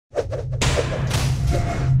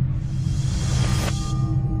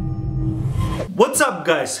What's up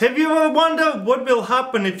guys? Have you ever wondered what will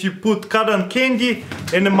happen if you put cotton candy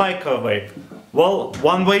in the microwave? Well,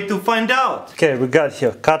 one way to find out. Okay, we got here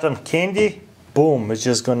cotton candy. Boom, we're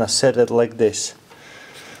just gonna set it like this.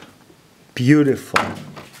 Beautiful.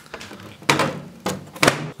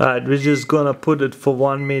 Alright, we're just gonna put it for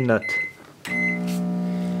 1 minute.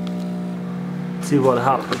 See what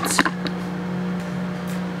happens.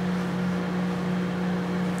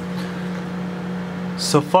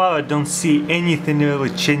 So far I don't see anything really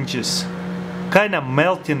changes. Kinda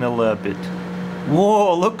melting a little bit.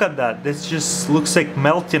 Whoa, look at that. This just looks like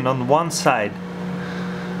melting on one side.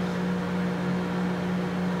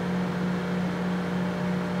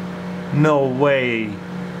 No way.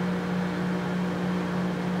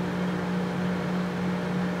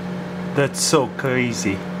 That's so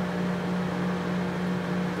crazy.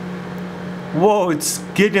 Whoa, it's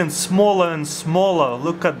getting smaller and smaller.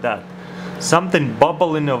 Look at that. Something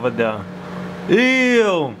bubbling over there.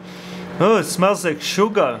 Ew! Oh, it smells like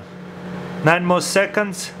sugar. 9 more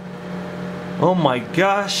seconds. Oh my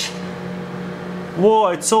gosh. Whoa,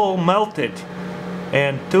 it's all melted.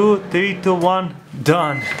 And 2, 3, 2, 1,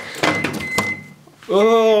 done.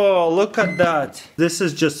 Oh, look at that. This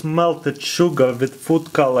is just melted sugar with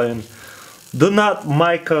food coloring. Do not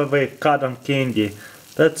microwave cotton candy.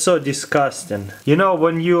 That's so disgusting. You know,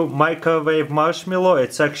 when you microwave marshmallow,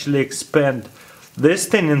 it's actually expand. This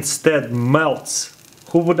thing instead melts.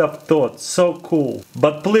 Who would have thought? So cool.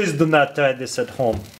 But please do not try this at home.